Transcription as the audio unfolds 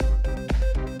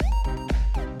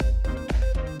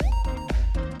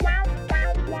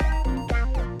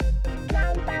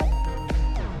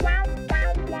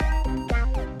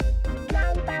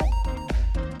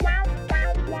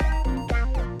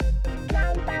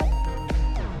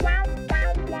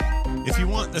if you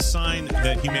want a sign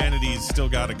that humanity's still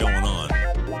got it going on.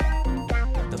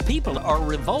 The people are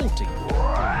revolting.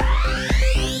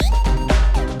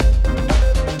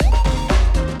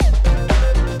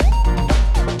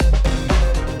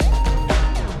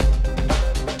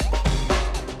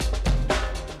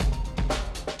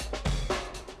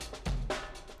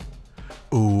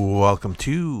 Welcome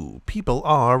to People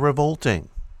Are Revolting,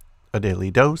 a daily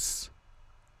dose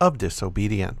of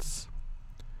disobedience.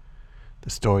 The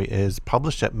story is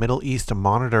published at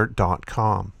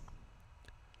MiddleEastMonitor.com.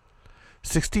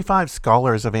 65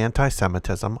 scholars of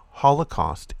anti-Semitism,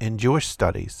 Holocaust, and Jewish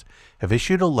studies have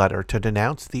issued a letter to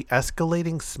denounce the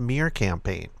escalating smear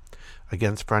campaign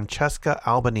against Francesca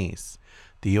Albanese,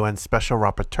 the UN Special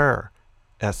Rapporteur,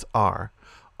 SR,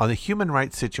 on the human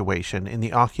rights situation in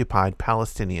the occupied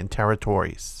Palestinian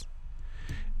territories.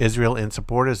 Israel and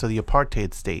supporters of the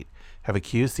apartheid state have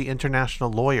accused the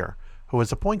international lawyer, who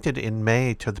was appointed in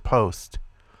May to the post,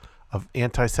 of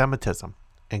anti-Semitism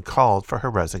and called for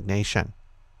her resignation.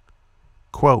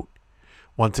 Quote,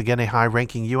 "Once again, a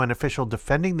high-ranking UN official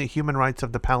defending the human rights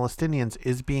of the Palestinians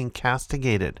is being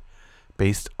castigated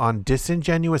based on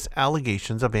disingenuous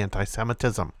allegations of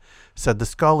anti-Semitism," said the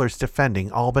scholars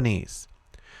defending Albanese.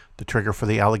 The trigger for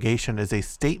the allegation is a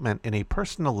statement in a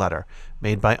personal letter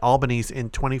made by Albanese in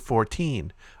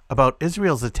 2014 about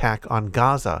Israel's attack on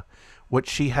Gaza, which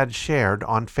she had shared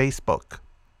on Facebook.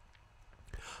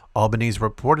 Albanese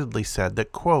reportedly said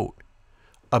that, quote,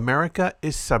 "America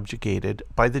is subjugated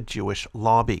by the Jewish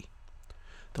lobby."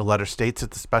 The letter states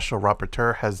that the Special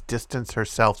Rapporteur has distanced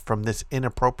herself from this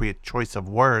inappropriate choice of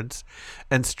words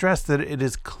and stressed that it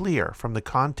is clear from the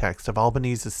context of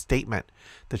Albanese's statement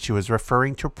that she was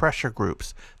referring to pressure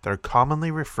groups that are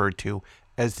commonly referred to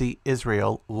as the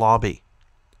Israel lobby.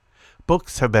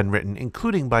 Books have been written,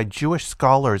 including by Jewish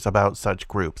scholars, about such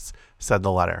groups, said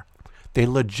the letter. They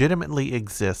legitimately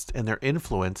exist, and their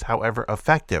influence, however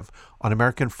effective, on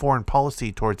American foreign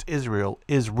policy towards Israel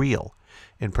is real,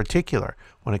 in particular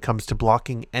when it comes to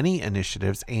blocking any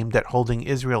initiatives aimed at holding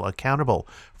Israel accountable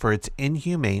for its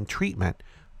inhumane treatment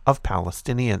of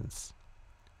Palestinians.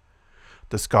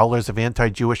 The scholars of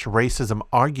anti-Jewish racism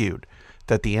argued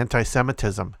that the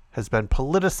anti-Semitism has been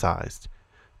politicized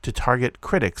to target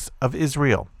critics of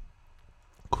Israel.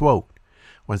 Quote,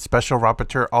 "When Special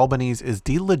Rapporteur Albanese is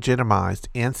delegitimized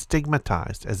and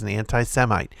stigmatized as an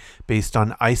anti-Semite based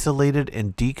on isolated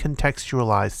and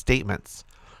decontextualized statements,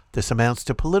 this amounts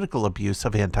to political abuse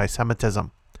of anti-Semitism,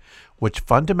 which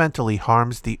fundamentally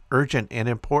harms the urgent and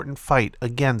important fight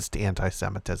against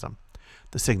anti-Semitism,"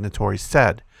 the signatories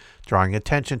said, drawing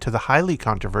attention to the highly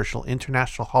controversial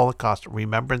International Holocaust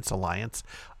Remembrance Alliance,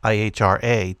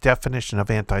 IHRA, definition of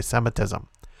anti-Semitism.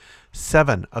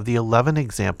 7 of the 11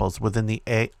 examples within the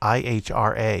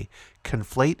IHRA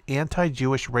conflate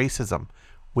anti-Jewish racism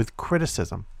with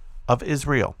criticism of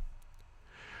Israel.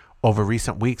 Over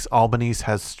recent weeks, Albanese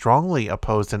has strongly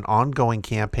opposed an ongoing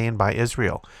campaign by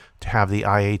Israel to have the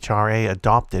IHRA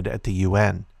adopted at the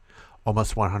UN.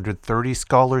 Almost 130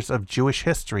 scholars of Jewish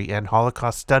history and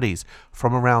Holocaust studies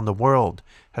from around the world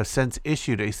have since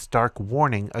issued a stark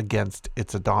warning against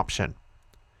its adoption.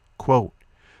 Quote,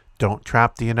 "Don't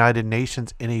trap the United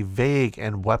Nations in a vague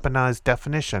and weaponized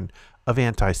definition of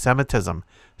anti-Semitism,"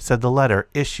 said the letter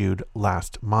issued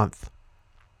last month.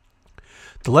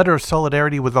 The letter of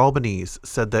solidarity with Albanese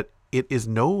said that it is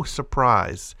no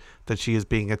surprise that she is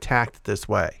being attacked this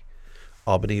way.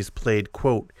 Albanese played,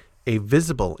 quote, "a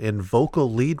visible and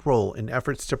vocal lead role in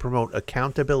efforts to promote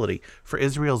accountability for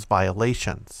Israel's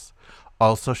violations.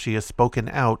 Also, she has spoken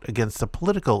out against the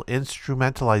political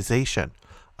instrumentalization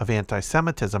of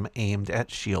anti-Semitism aimed at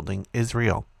shielding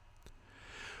Israel."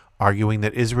 Arguing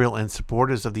that Israel and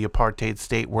supporters of the apartheid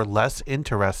state were less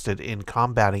interested in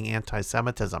combating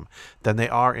anti-Semitism than they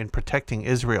are in protecting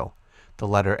Israel, the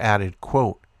letter added,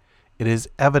 quote, "It is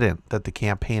evident that the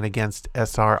campaign against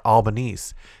SR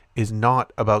Albanese is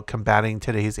not about combating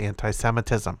today's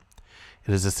anti-Semitism.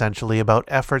 It is essentially about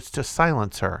efforts to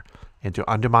silence her and to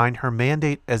undermine her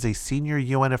mandate as a senior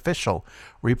UN official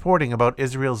reporting about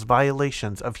Israel's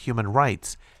violations of human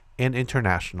rights and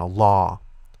international law."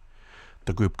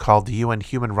 The group called the UN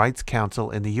Human Rights Council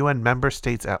and the UN member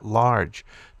states at large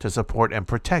to support and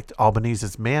protect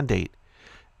Albanese's mandate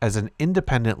as an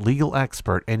independent legal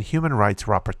expert and human rights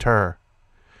rapporteur.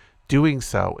 Doing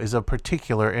so is of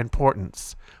particular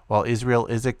importance while Israel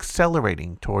is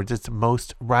accelerating towards its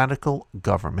most radical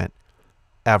government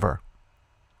ever.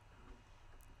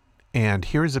 And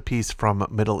here's a piece from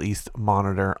Middle East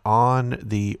Monitor on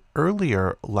the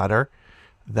earlier letter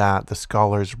that the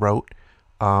scholars wrote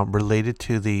related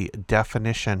to the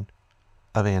definition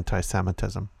of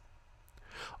anti-Semitism.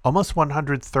 Almost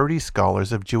 130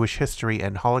 scholars of Jewish history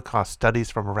and Holocaust studies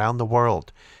from around the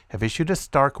world have issued a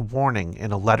stark warning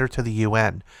in a letter to the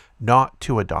UN not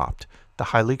to adopt the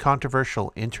highly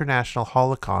controversial International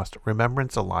Holocaust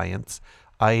Remembrance Alliance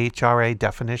IHRA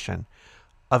definition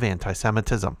of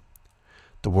anti-Semitism.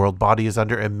 The world body is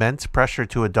under immense pressure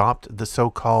to adopt the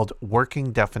so-called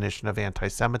working definition of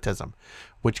anti-Semitism,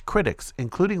 which critics,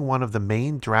 including one of the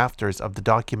main drafters of the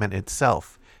document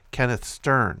itself, Kenneth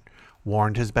Stern,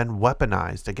 warned has been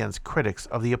weaponized against critics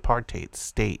of the apartheid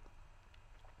state.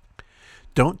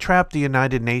 Don't trap the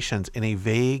United Nations in a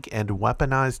vague and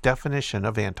weaponized definition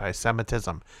of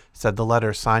anti-Semitism, said the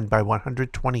letter signed by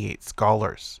 128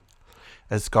 scholars.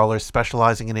 As scholars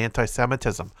specializing in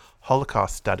anti-Semitism,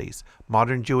 Holocaust studies,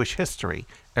 modern Jewish history,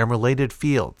 and related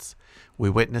fields, we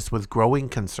witness with growing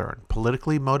concern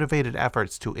politically motivated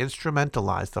efforts to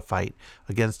instrumentalize the fight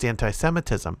against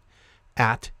anti-Semitism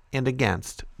at and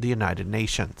against the United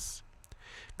Nations.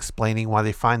 Explaining why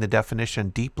they find the definition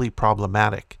deeply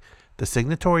problematic, the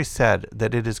signatories said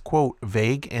that it is, quote,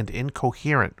 vague and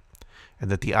incoherent, and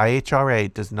that the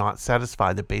IHRA does not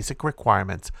satisfy the basic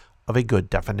requirements of a good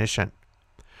definition.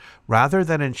 Rather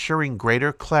than ensuring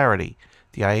greater clarity,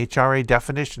 the IHRA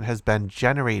definition has been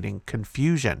generating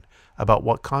confusion about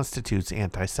what constitutes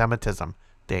anti-Semitism,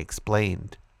 they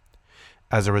explained.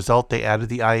 As a result, they added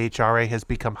the IHRA has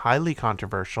become highly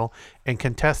controversial and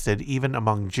contested even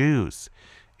among Jews.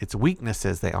 Its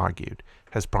weaknesses, they argued,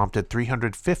 has prompted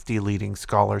 350 leading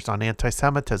scholars on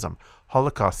anti-Semitism,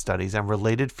 Holocaust studies, and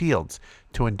related fields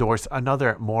to endorse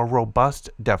another, more robust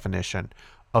definition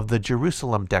of the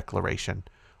Jerusalem Declaration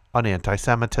on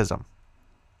anti-Semitism.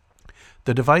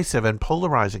 The divisive and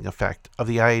polarizing effect of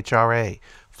the IHRA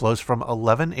flows from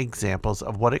 11 examples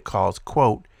of what it calls,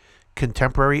 quote,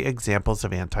 contemporary examples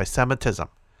of anti-Semitism.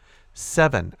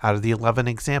 7 out of the 11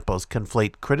 examples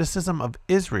conflate criticism of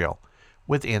Israel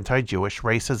with anti-Jewish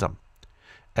racism.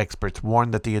 Experts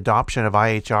warn that the adoption of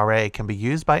IHRA can be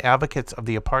used by advocates of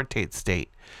the apartheid state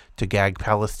to gag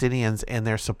Palestinians and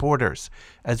their supporters,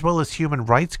 as well as human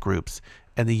rights groups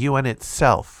and the UN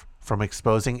itself, from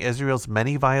exposing Israel's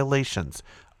many violations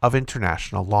of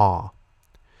international law.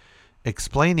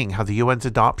 Explaining how the UN's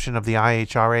adoption of the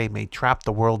IHRA may trap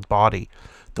the world body,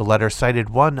 the letter cited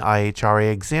one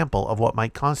IHRA example of what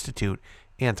might constitute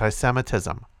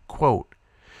anti-Semitism, quote,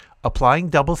 applying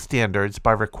double standards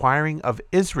by requiring of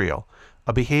Israel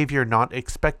a behavior not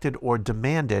expected or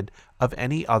demanded of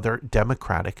any other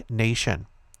democratic nation.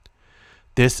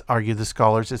 This, argue the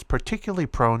scholars, is particularly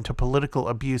prone to political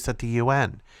abuse at the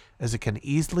UN, as it can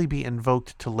easily be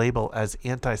invoked to label as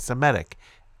anti-Semitic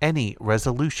any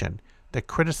resolution that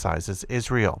criticizes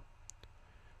Israel.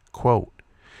 Quote,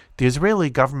 the Israeli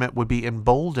government would be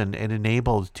emboldened and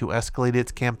enabled to escalate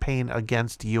its campaign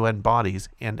against UN bodies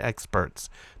and experts,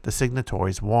 the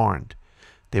signatories warned.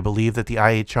 They believe that the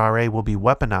IHRA will be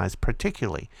weaponized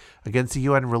particularly against the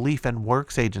UN Relief and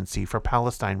Works Agency for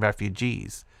Palestine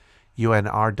Refugees,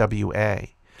 UNRWA,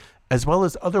 as well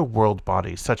as other world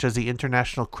bodies such as the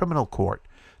International Criminal Court,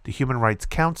 the Human Rights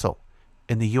Council,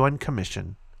 and the UN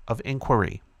Commission of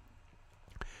Inquiry.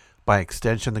 By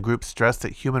extension, the group stressed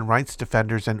that human rights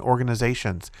defenders and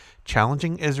organizations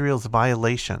challenging Israel's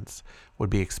violations would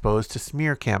be exposed to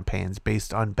smear campaigns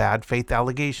based on bad faith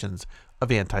allegations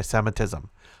of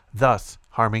anti-Semitism, thus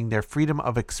harming their freedom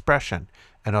of expression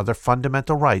and other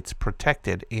fundamental rights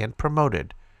protected and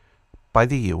promoted by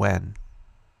the UN.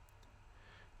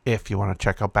 If you want to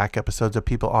check out back episodes of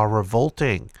People Are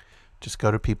Revolting, just go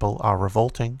to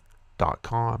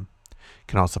peoplearerevolting.com. You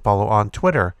can also follow on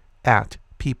Twitter at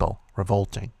People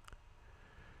Revolting.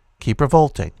 Keep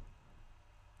revolting,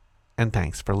 and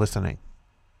thanks for listening.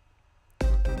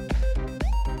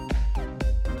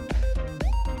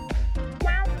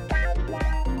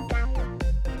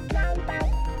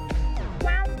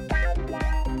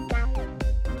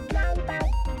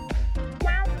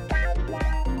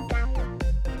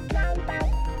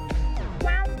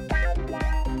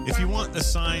 If you want a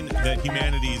sign that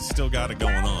humanity's still got it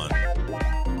going on,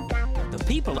 The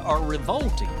people are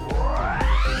revolting.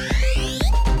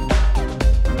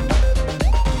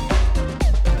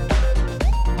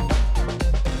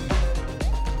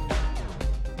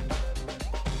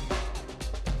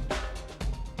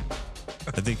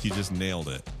 I think you just nailed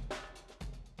it.